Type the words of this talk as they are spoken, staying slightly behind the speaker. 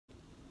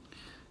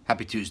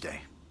Happy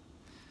Tuesday.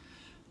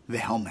 The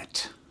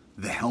helmet.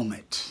 The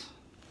helmet.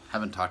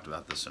 Haven't talked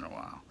about this in a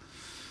while.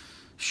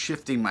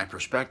 Shifting my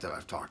perspective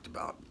I've talked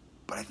about,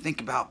 but I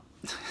think about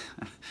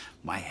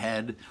my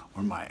head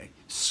or my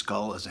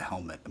skull as a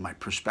helmet and my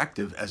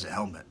perspective as a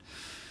helmet.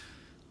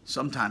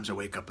 Sometimes I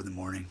wake up in the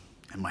morning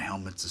and my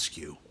helmet's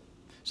askew.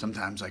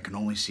 Sometimes I can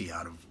only see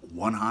out of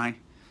one eye.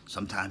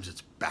 Sometimes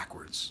it's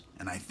backwards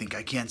and I think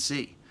I can't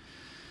see.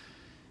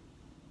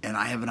 And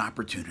I have an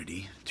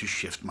opportunity to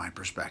shift my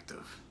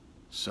perspective.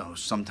 So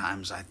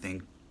sometimes I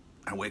think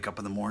I wake up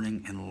in the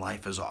morning and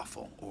life is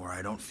awful, or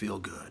I don't feel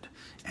good.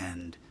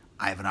 And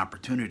I have an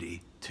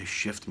opportunity to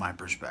shift my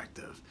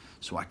perspective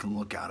so I can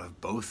look out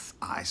of both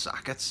eye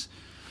sockets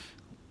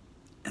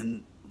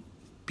and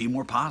be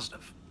more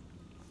positive.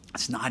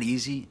 It's not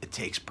easy. It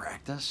takes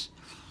practice.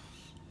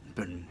 I've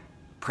been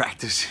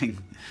practicing,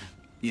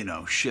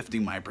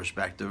 shifting my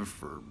perspective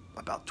for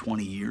about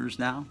 20 years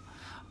now.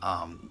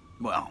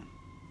 Well,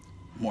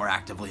 more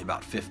actively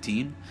about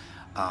 15.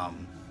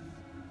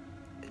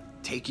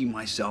 Taking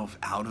myself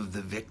out of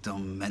the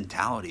victim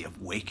mentality of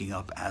waking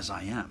up as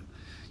I am.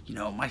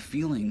 My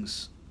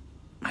feelings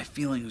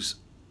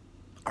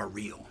are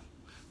real,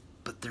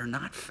 but they're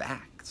not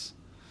facts.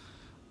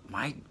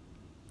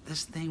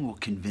 This thing will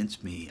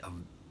convince me of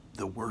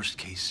the worst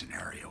case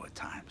scenario at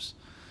times.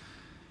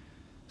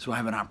 So I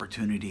have an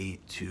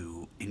opportunity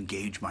to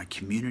engage my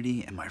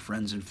community and my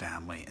friends and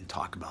family and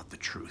talk about the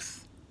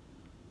truth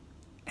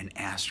and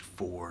ask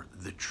for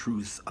the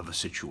truth of a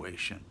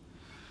situation.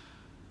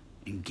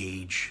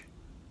 Engage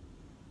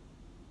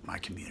my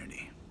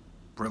community,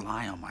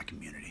 rely on my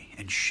community,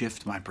 and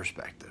shift my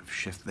perspective,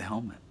 shift the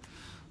helmet.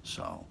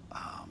 So,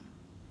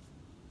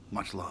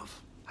 much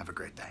love. Have a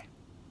great day.